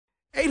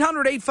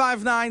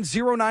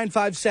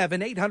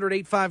800-859-0957,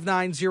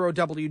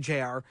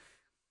 800-859-0WJR.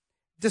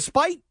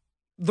 Despite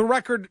the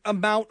record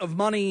amount of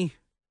money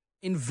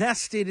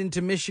invested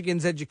into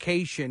Michigan's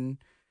education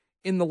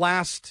in the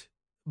last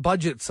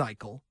budget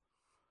cycle,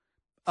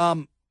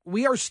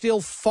 we are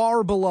still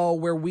far below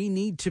where we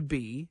need to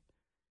be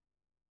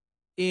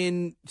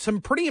in some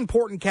pretty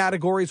important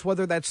categories,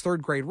 whether that's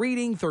third grade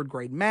reading, third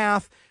grade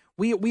math.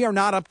 We are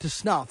not up to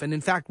snuff. And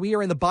in fact, we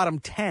are in the bottom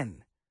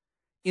 10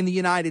 in the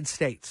United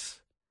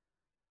States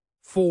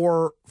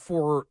for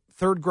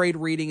third grade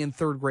reading and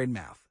third grade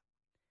math.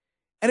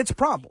 And it's a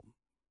problem.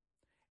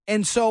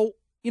 And so,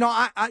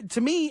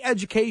 to me,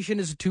 education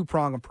is a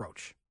two-prong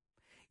approach.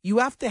 You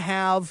have to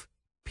have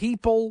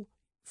people,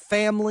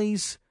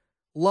 families,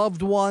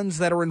 loved ones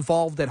that are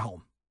involved at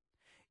home.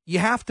 You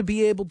have to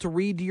be able to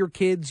read to your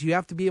kids. You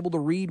have to be able to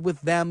read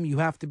with them. You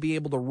have to be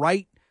able to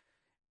write.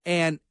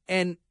 And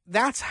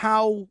that's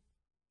how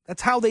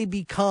they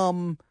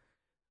become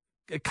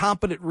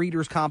competent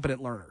readers,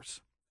 competent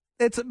learners.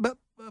 It's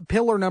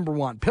pillar number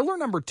one. Pillar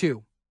number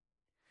two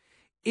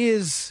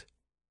is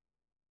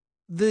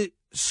the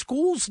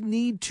schools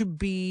need to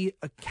be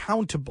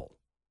accountable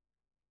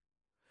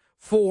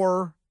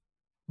for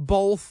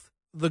both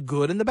the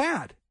good and the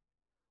bad.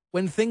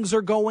 When things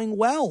are going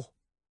well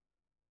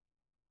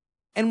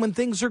and when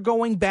things are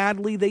going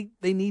badly, they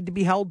need to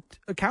be held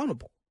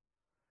accountable.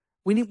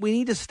 We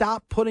need to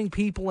stop putting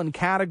people in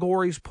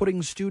categories,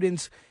 putting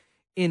students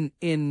in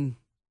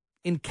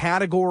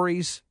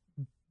categories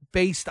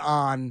based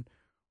on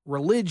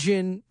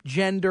religion,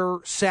 gender,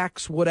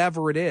 sex,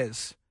 whatever it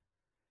is.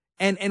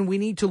 And we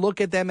need to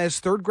look at them as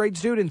third grade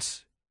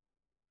students,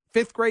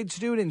 fifth grade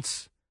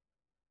students.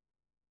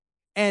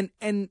 And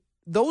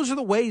those are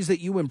the ways that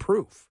you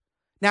improve.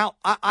 Now,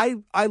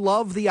 I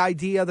love the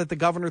idea that the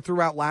governor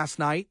threw out last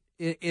night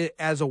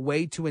as a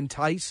way to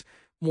entice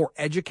more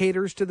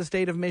educators to the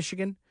state of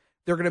Michigan.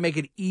 They're going to make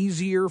it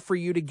easier for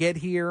you to get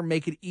here,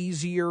 make it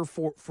easier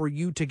for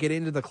you to get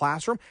into the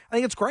classroom. I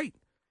think it's great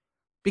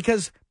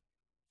because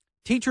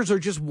teachers are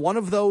just one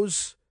of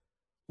those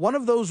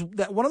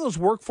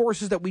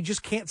workforces that we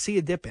just can't see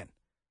a dip in.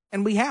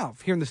 And we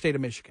have here in the state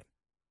of Michigan.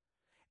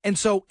 And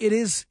so it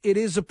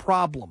is a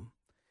problem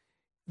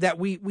that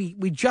we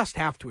just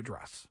have to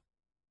address.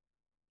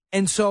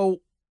 And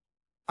so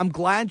I'm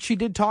glad she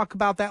did talk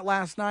about that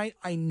last night.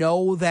 I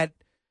know that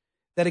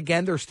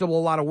again, there's still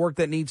a lot of work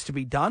that needs to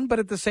be done. But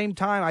at the same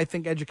time, I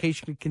think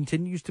education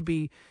continues to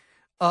be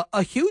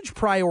a huge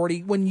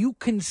priority when you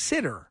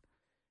consider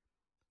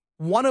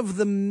one of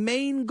the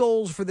main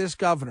goals for this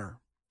governor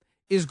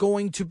is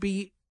going to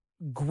be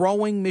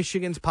growing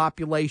Michigan's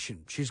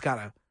population. She's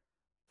got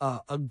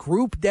a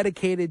group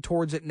dedicated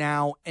towards it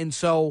now. And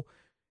so,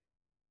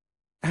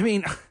 I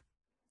mean,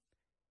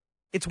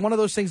 it's one of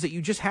those things that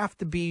you just have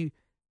to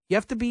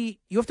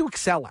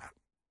excel at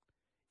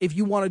if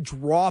you want to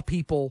draw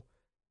people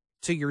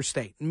to your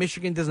state.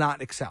 Michigan does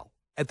not excel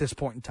at this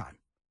point in time.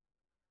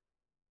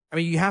 I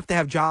mean, you have to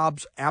have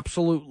jobs,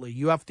 absolutely.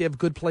 You have to have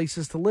good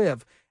places to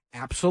live,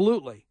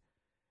 absolutely.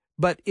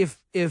 But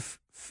if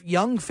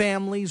young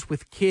families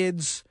with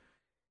kids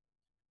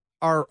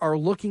are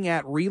looking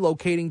at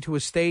relocating to a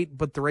state,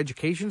 but their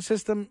education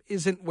system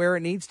isn't where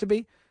it needs to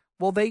be,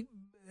 well,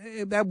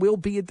 that will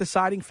be a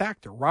deciding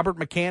factor. Robert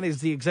McCann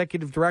is the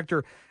executive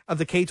director of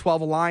the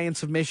K-12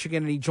 Alliance of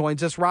Michigan, and he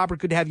joins us. Robert,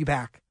 good to have you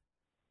back.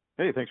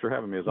 Hey, thanks for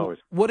having me, as always.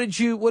 What did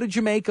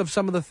you make of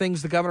some of the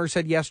things the governor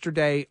said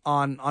yesterday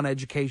on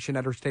education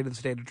at her State of the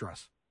State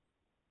address?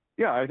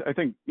 Yeah, I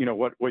think,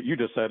 what you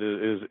just said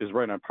is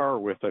right on par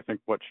with, I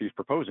think, what she's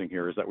proposing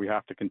here is that we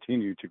have to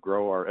continue to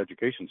grow our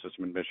education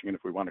system in Michigan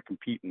if we want to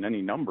compete in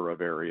any number of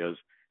areas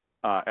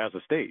as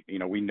a state.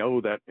 We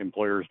know that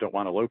employers don't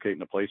want to locate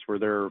in a place where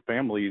their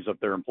families of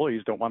their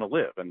employees don't want to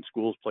live, and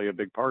schools play a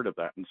big part of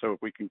that. And so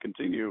if we can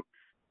continue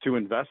to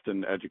invest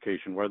in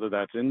education, whether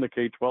that's in the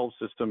K-12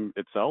 system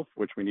itself,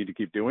 which we need to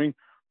keep doing,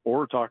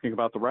 or talking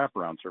about the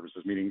wraparound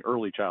services, meaning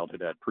early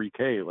childhood ed,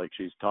 pre-K, like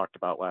she's talked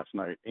about last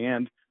night,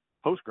 and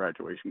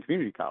post-graduation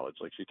community college,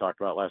 like she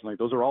talked about last night.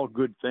 Those are all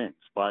good things.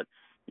 But,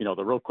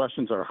 the real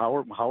questions are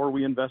how are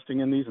we investing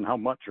in these and how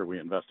much are we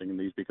investing in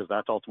these? Because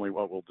that's ultimately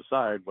what will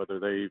decide whether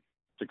they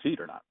succeed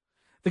or not.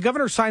 The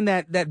governor signed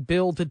that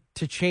bill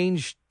to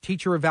change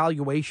teacher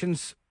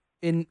evaluations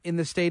in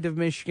the state of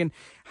Michigan.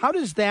 How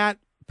does that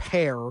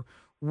pair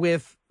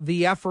with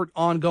the effort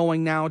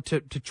ongoing now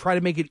to try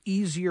to make it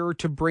easier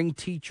to bring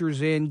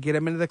teachers in, get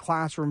them into the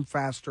classroom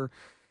faster?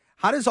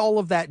 How does all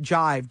of that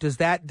jive? Does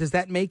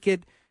that make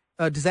it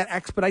does that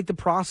expedite the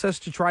process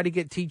to try to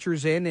get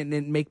teachers in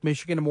and make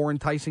Michigan a more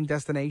enticing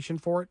destination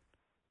for it?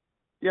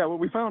 Yeah, what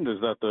we found is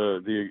that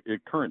the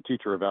current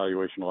teacher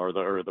evaluation law,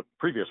 or the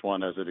previous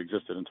one as it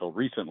existed until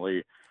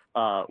recently,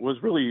 was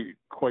really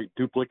quite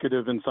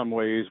duplicative in some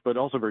ways, but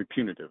also very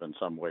punitive in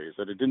some ways,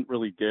 that it didn't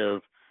really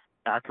give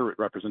accurate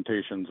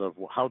representations of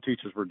how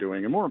teachers were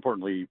doing, and more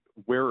importantly,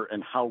 where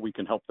and how we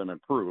can help them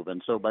improve.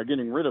 And so by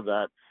getting rid of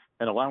that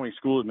and allowing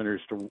school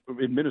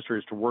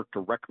administrators to work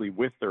directly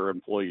with their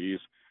employees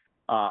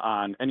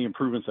on any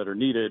improvements that are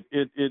needed,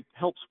 it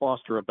helps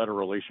foster a better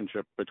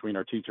relationship between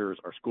our teachers,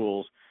 our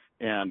schools,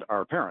 and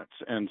our parents.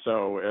 And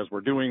so as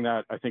we're doing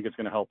that, I think it's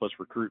going to help us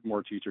recruit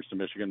more teachers to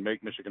Michigan,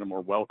 make Michigan a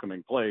more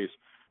welcoming place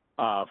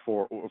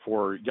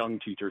for young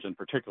teachers in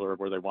particular,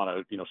 where they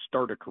want to,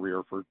 start a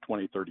career for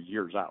 20, 30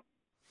 years out.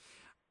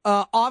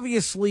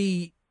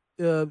 Obviously,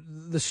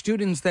 the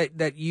students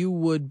that you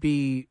would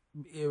be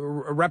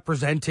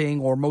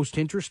representing or most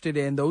interested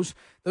in, those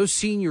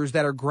seniors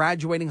that are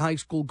graduating high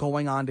school,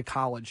 going on to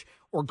college,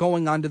 or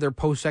going on to their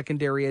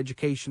post-secondary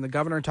education. The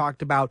governor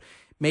talked about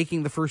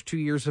making the first 2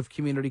 years of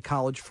community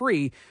college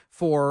free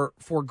for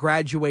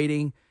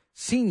graduating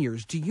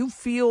seniors. Do you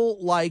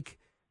feel like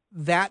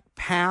that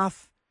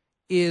path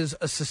is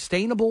a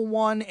sustainable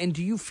one? And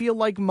do you feel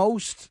like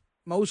most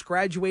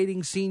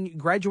graduating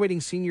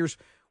seniors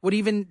would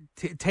even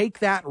take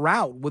that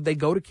route? Would they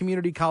go to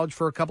community college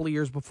for a couple of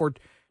years before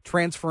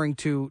transferring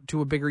to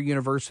a bigger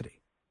university?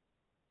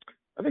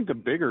 I think the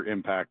bigger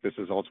impact this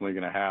is ultimately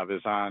going to have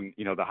is on,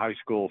 the high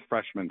school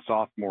freshmen,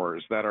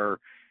 sophomores that are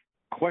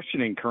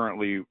questioning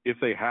currently if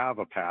they have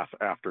a path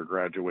after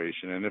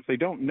graduation. And if they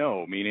don't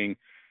know, meaning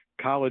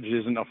college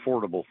isn't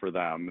affordable for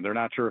them, they're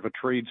not sure if a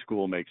trade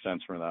school makes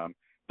sense for them.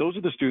 Those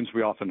are the students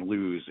we often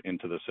lose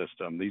into the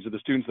system. These are the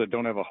students that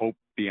don't have a hope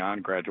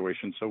beyond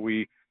graduation. So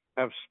we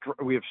have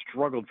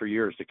struggled for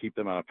years to keep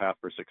them on a path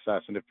for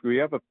success. And if we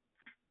have a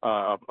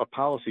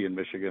policy in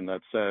Michigan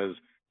that says,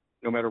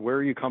 no matter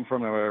where you come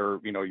from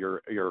or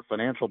your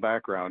financial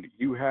background,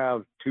 you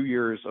have 2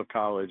 years of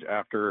college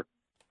after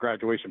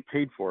graduation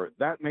paid for it,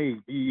 that may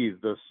be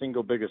the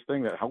single biggest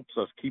thing that helps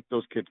us keep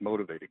those kids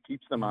motivated,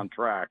 keeps them on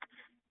track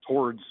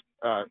towards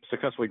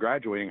successfully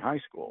graduating high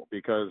school,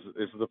 because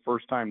this is the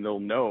first time they'll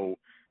know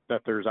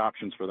that there's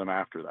options for them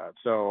after that.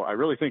 So I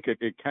really think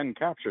it can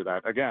capture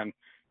that. Again,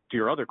 to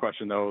your other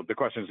question, though, the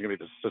question is going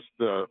to be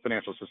the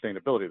financial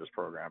sustainability of this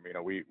program.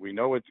 We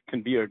know it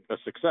can be a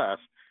success,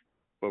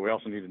 but we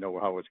also need to know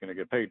how it's going to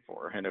get paid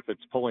for. And if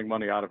it's pulling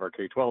money out of our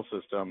K-12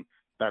 system,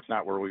 that's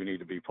not where we need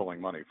to be pulling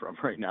money from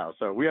right now.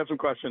 So we have some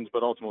questions,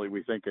 but ultimately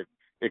we think it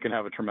can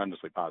have a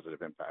tremendously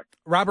positive impact.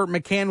 Robert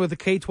McCann with the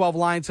K-12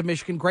 Alliance of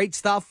Michigan. Great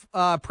stuff.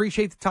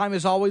 Appreciate the time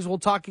as always. We'll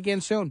talk again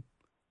soon.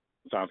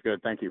 Sounds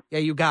good. Thank you. Yeah,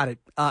 you got it.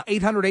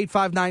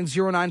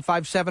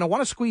 800-859-0957. I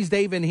want to squeeze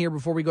Dave in here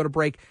before we go to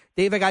break.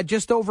 Dave, I got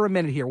just over a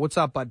minute here. What's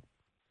up, bud?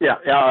 Yeah.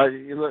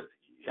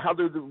 How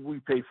do we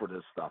pay for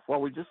this stuff?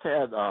 Well, we just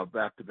had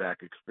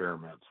back-to-back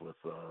experiments with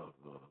the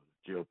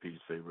GOP's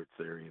favorite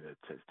theory that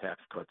tax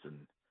cuts and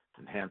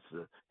enhance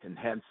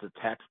the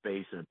tax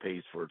base and it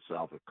pays for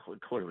itself. It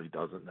clearly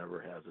doesn't, never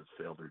has. It's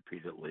failed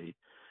repeatedly.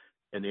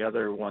 And the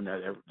other one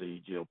that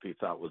the GOP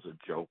thought was a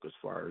joke as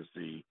far as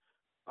the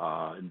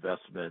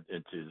investment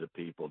into the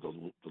people,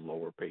 the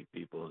lower paid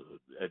people,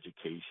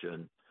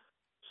 education,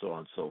 so on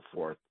and so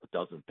forth, it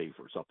doesn't pay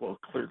for itself. Well,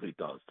 it clearly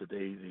does.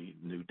 Today, the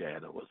new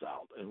data was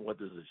out. And what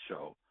does it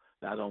show?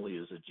 Not only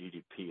is the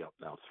GDP up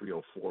now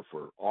 304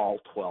 for all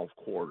 12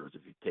 quarters,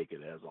 if you take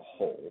it as a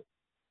whole,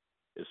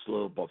 it's a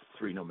little above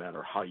 3 no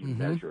matter how you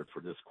measure it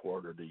for this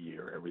quarter, the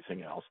year,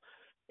 everything else.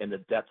 And the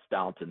debt's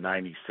down to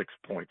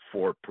 96.4%.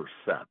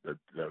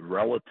 The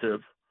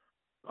relative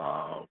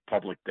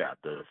public debt,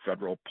 the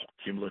federal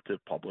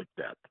cumulative public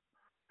debt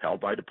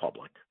held by the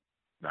public,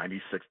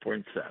 96%.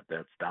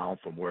 That's down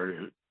from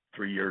where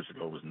 3 years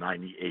ago was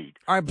 98.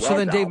 All right, so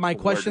then, Dave, my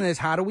question is,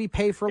 how do we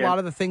pay for a lot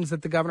of the things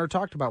that the governor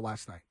talked about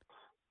last night?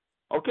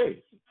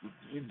 Okay,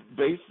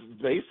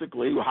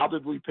 basically, how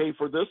did we pay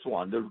for this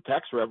one? The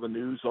tax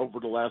revenues over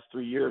the last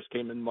 3 years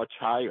came in much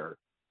higher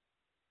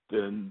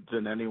than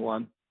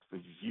anyone,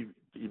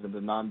 even the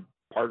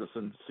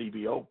nonpartisan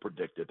CBO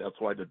predicted. That's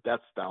why the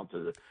debt's down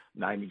to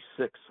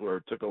 96, where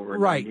it took over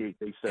in 98.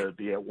 They said it'd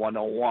be at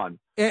 101.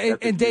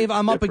 And Dave,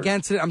 I'm up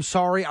against it. I'm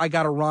sorry, I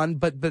got to run,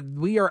 but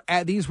we are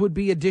at, these would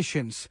be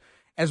additions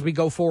as we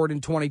go forward in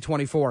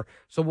 2024.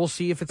 So we'll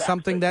see if it's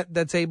something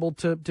that's able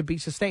to be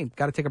sustained.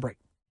 Got to take a break.